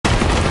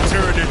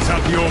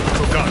out the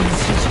orbital guns.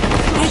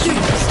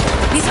 Regulars,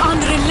 these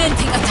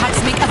unrelenting attacks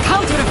make a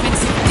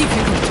counteroffensive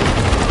difficult.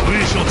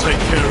 We shall take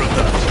care of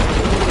that.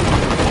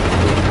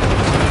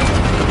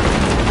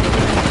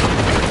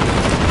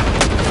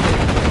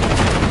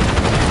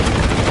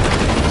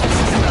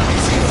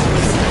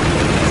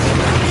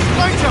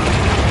 Major!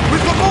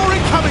 We've got more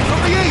incoming from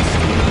the east!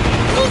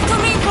 Move to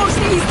reinforce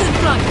the eastern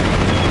flank.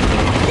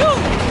 You,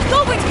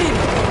 go with me!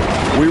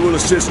 We will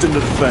assist in the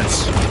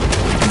defense.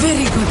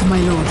 Very good, my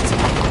lord.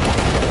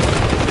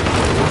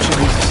 Watching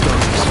these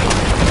stars.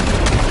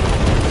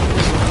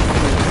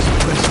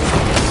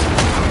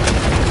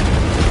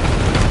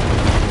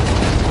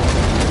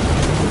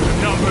 The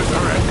numbers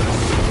are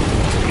endless.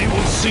 We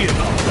will see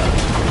about that.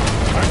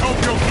 I hope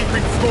you're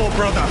keeping score,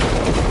 brother.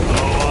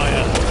 Oh, I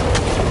am.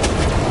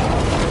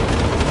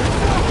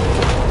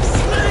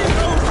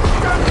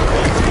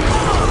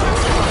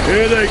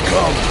 Here they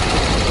come.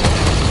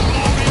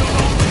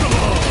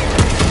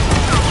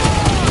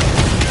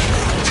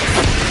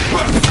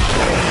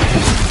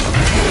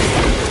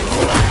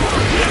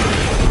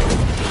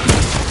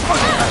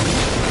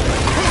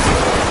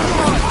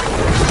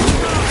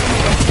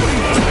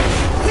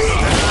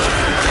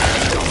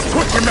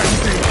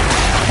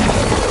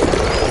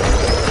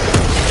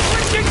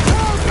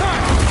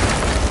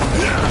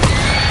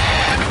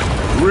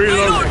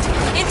 Reload!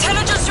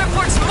 Intelligence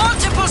reports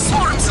multiple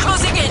swarms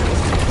closing in.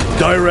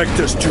 Direct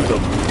us to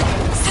them.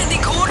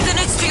 Sending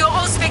coordinates to your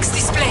Auspex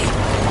display.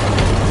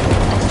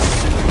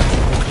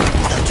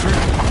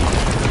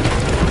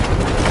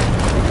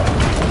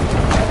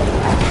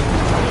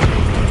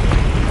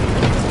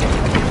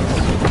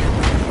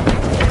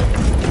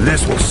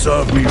 This will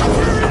serve me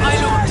well. My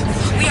lord,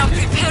 we are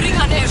preparing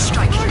an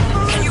airstrike.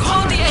 Can you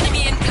hold the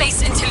enemy in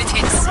place until it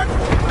hits?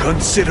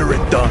 Consider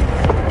it done.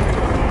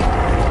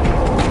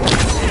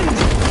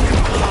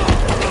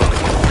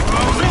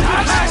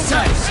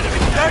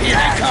 Here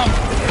they come!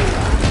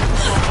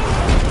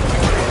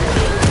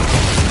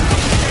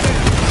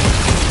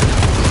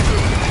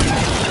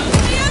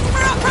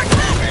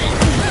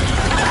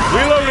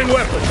 Reloading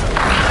weapons.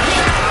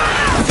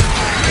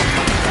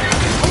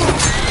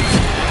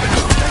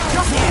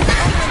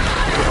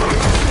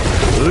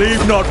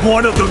 Leave not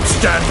one of them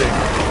standing.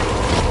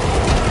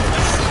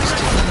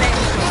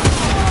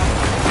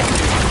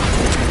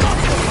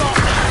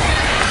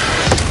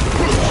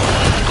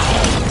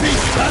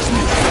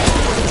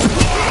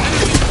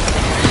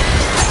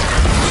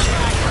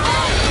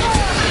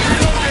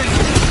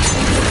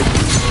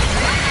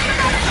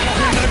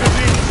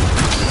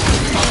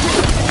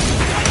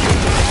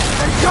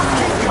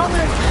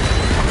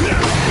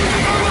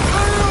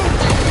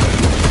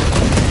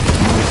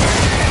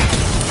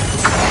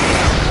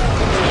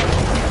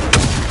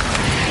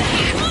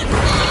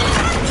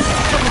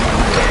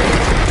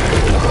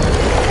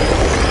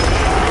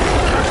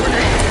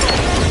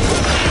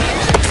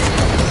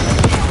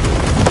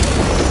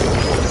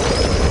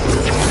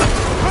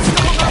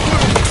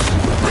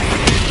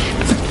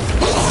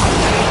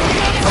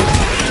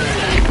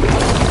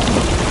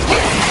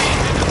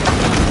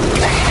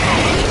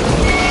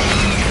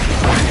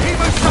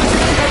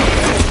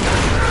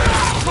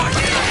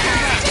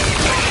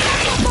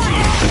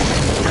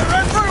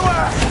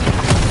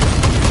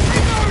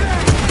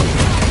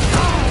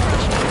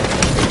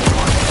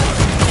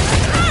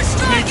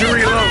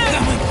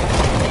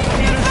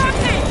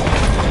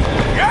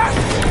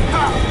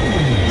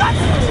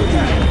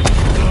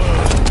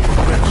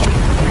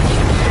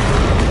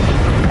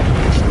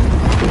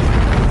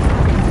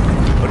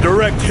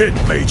 Hit,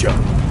 Major.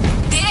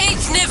 The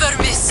eighth never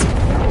miss.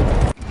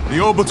 The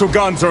orbital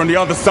guns are on the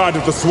other side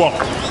of the swamp.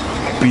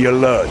 Be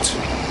alert.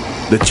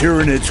 The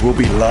Tyranids will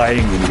be lying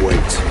in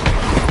wait.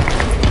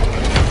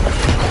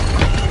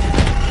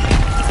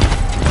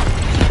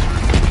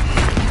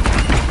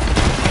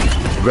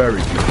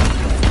 Very good.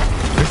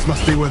 This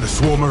must be where the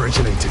swarm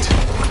originated.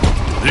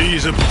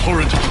 These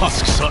abhorrent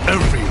husks are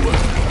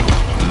everywhere.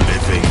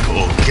 Living,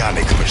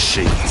 organic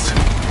machines.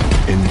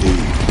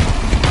 Indeed.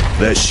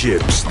 Their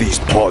ships, these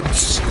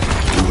pods,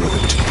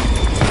 doomed.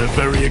 Their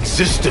very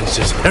existence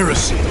is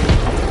heresy.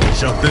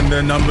 Shall thin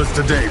their numbers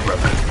today,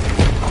 brother.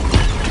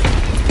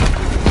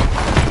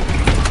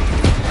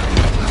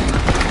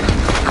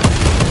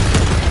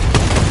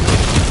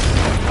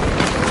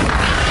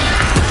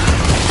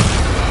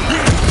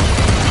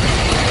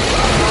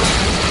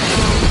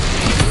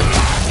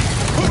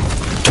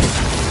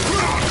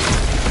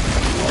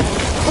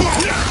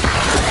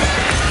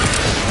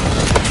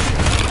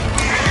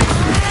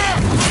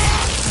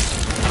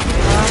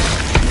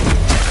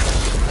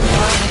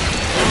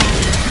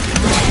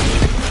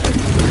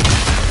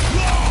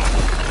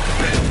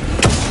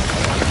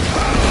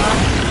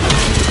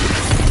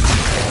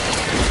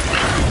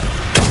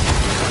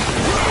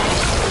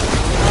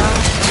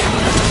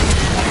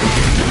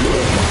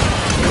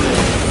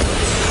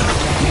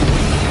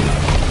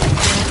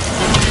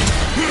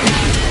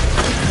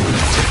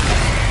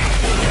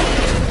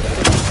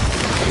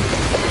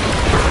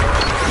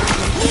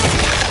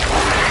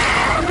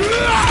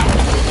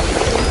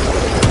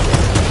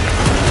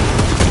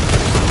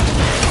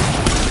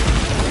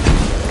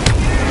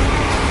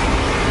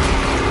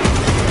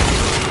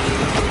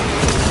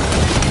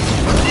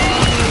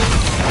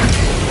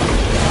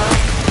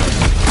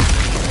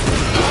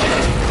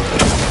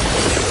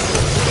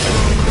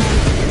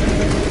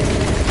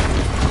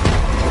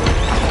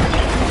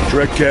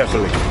 Tread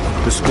carefully.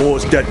 The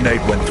spores detonate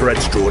when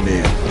threats draw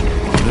near.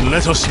 Then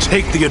let us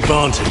take the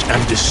advantage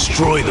and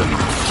destroy them.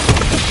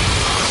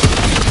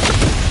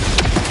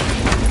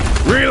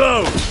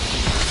 Reload!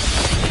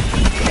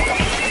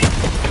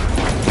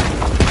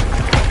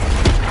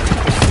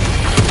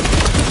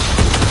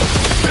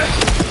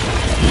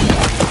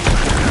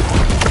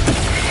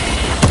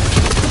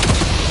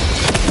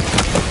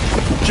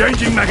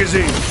 Changing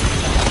magazine!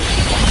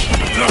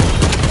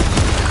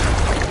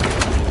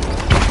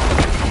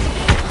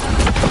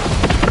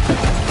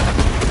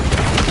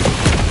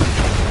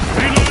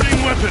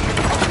 Reloading weapon!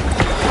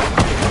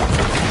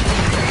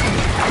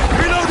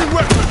 Reloading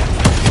weapon!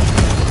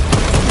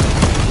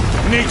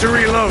 Need to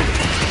reload.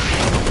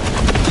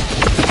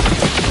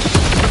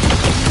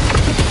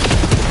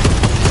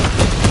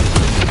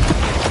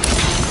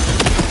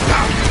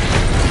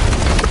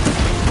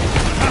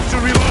 Have to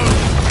reload!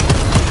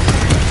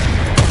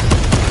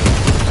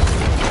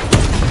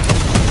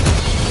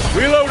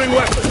 Reloading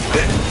weapon.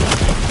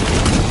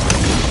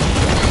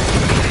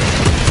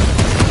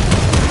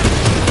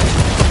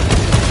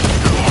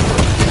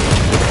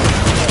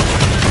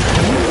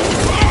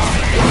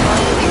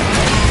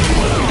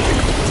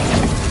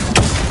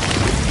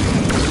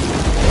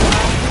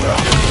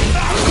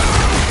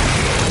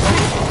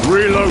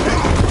 Reloading.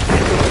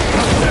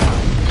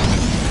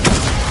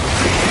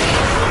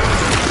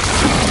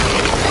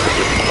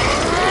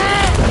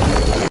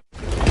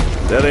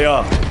 There they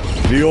are,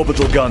 the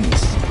orbital guns.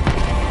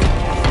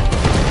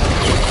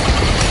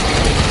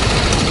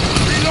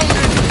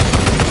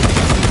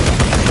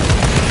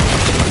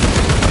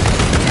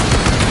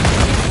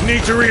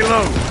 Need to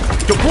reload.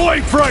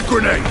 Deploying frag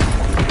grenade.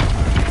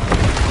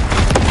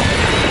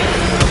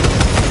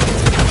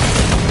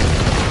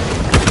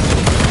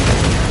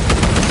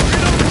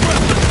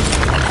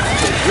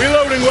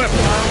 Reloading weapon.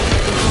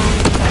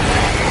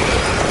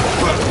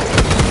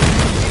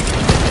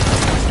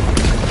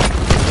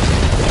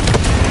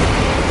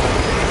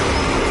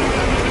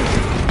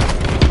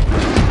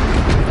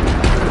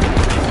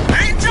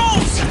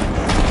 Angels!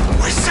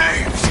 We're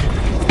saved!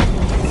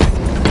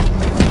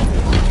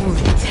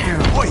 Holy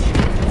terror. Oi!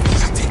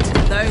 Shut it!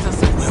 Those are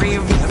some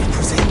real...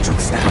 Emperor's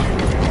angels now.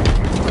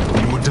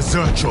 You would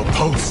desert your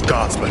post,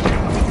 guardsman.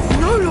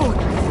 No, Lord!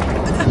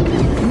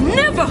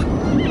 Never!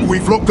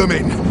 We've locked them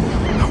in.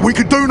 We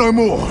could do no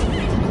more.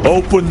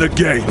 Open the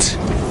gate.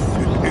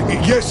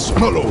 Yes,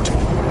 my lord.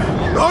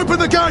 Open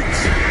the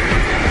gates!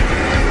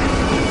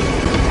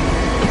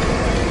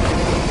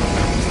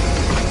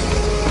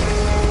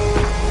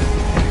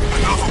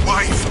 Another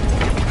wave!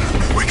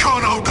 We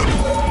can't hold them!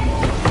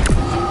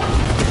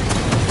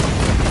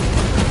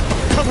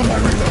 Cover my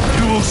reload.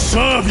 You will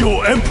serve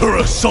your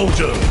Emperor,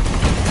 soldier!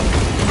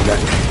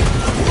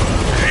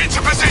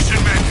 Into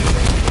position, men!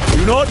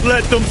 Do not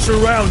let them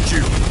surround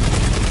you.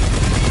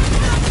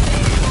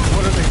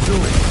 What are they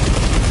doing?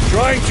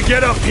 Trying to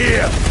get up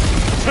here.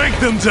 Take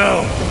them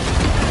down!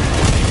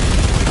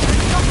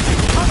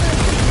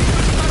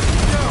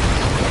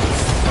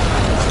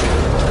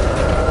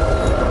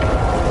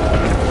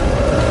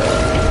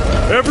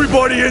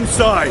 Everybody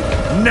inside,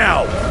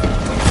 now!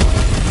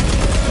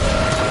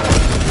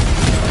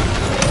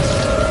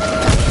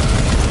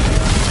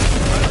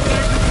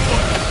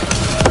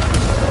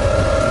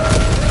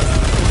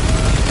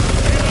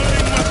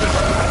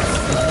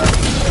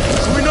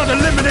 Should we not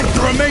eliminate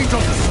the remains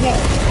of the swarm?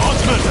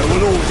 Horsemen, I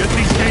will all get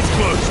these gates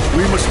closed.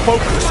 We must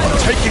focus on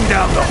taking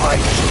down the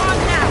height. On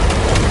now!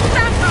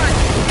 Stand by!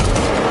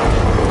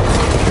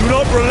 Do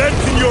not relent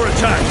in your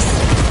attacks.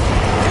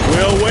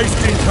 We are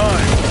wasting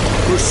time.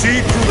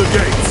 Proceed through the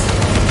gates.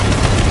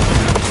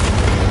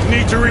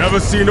 Need to Never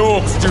seen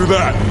orcs do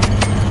that.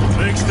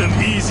 Makes them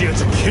easier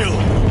to kill.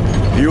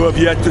 You have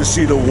yet to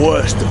see the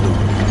worst of them.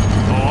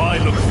 Oh, I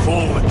look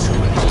forward to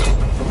it.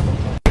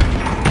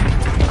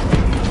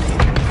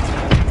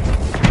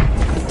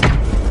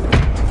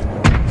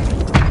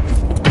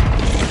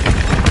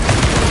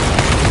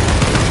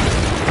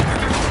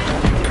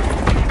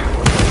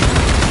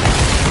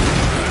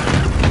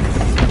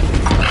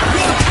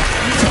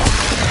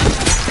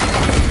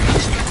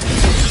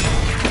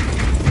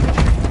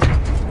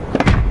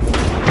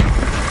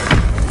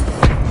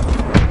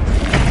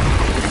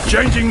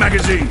 Changing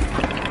magazine.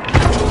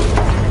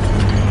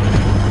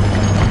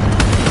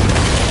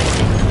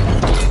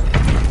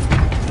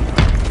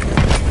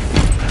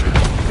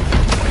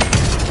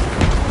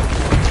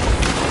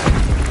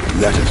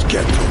 Let us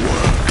get to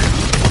work.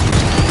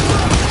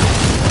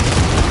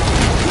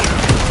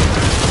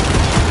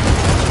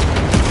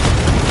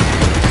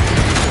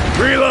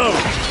 Reload!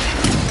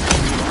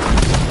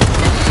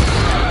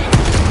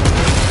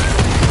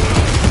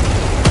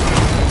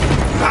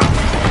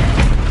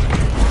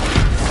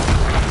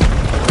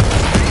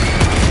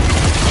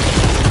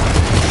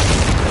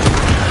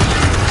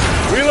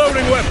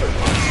 Reloading weapon.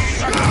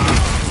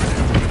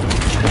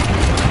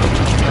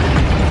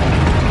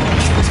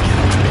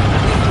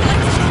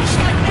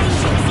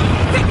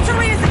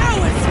 Victory is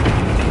ours!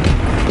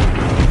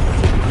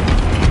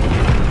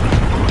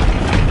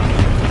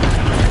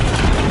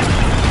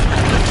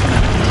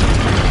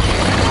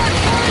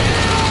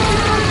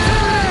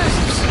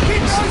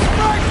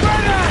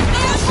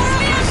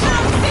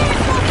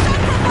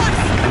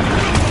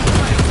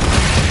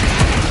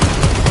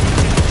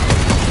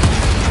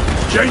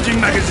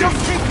 Changing magazine.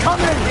 Keep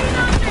coming!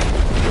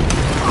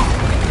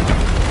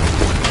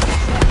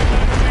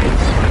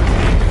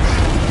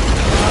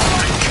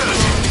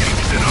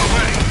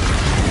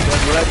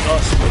 Then let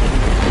us.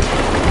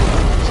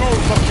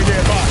 Trolls must be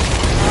nearby.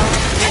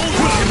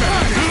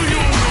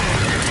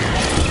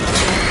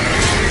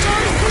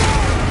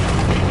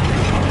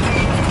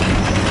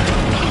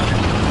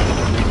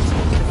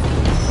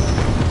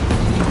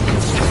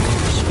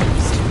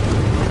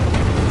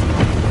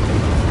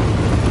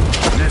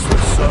 This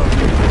was so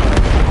good.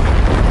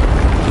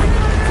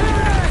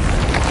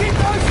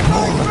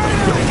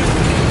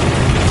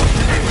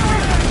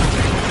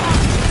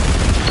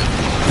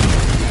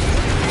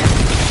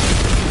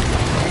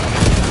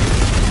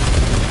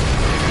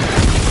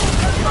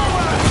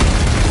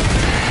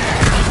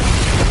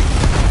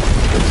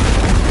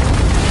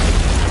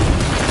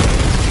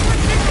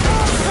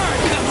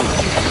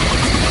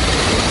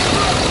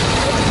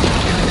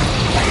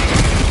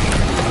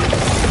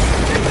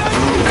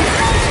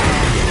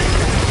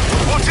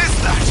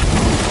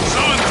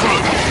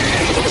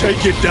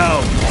 Take it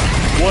down.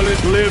 While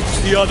it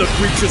lives, the other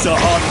creatures are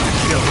hard to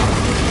kill.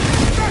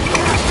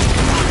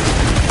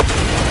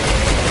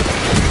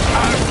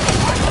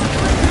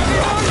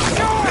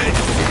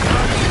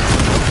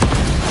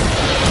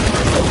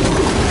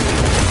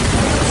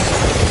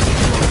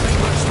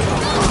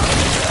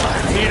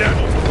 Need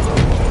ammo.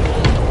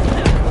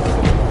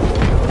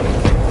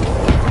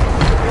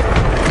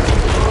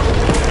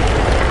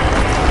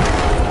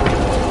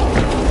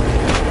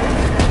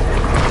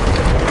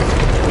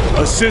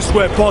 Assist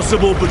where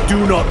possible, but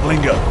do not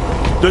linger.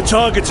 The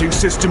targeting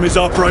system is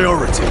our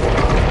priority.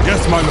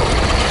 Yes, my lord.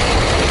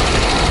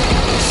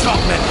 Stop,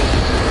 men!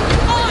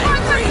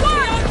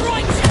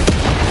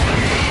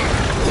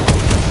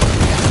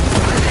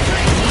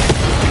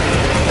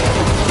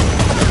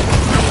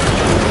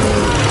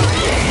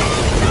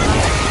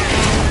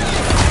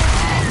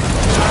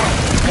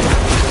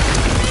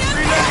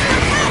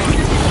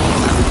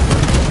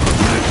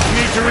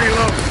 Need to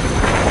reload.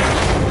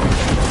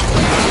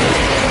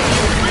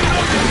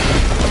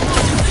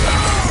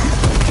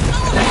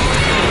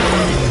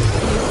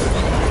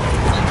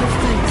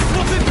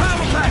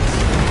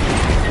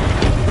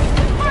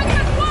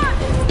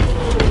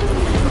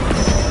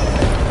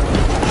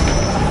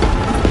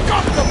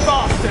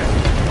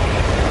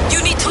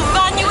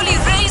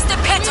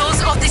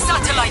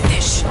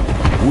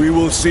 We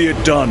will see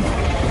it done.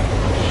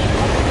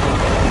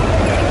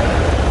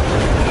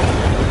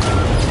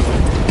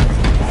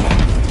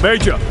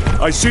 Major,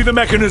 I see the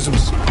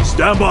mechanisms.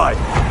 Stand by.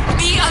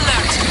 Be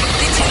alert.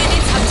 The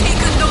Tyranids have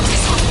taken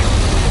notice of you.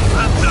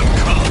 Let them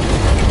come.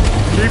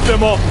 Keep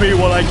them off me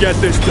while I get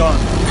this done.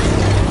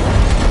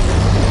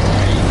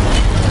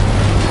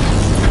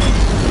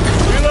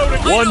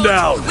 Reloading. My One lord,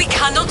 down. We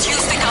cannot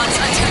use the guns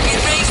until we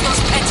raise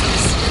those petals.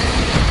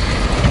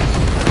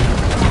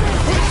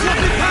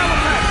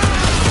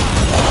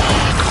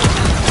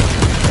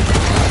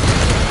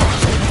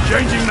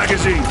 Changing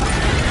magazine.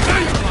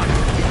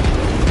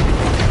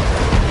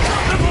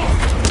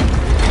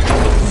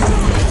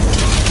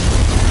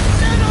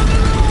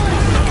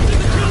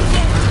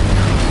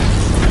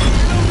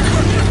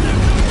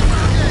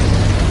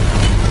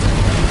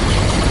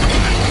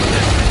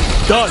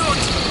 Done.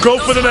 Go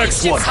for the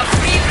next one. Ships have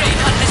free reign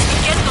unless we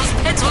get those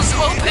petals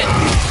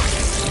open.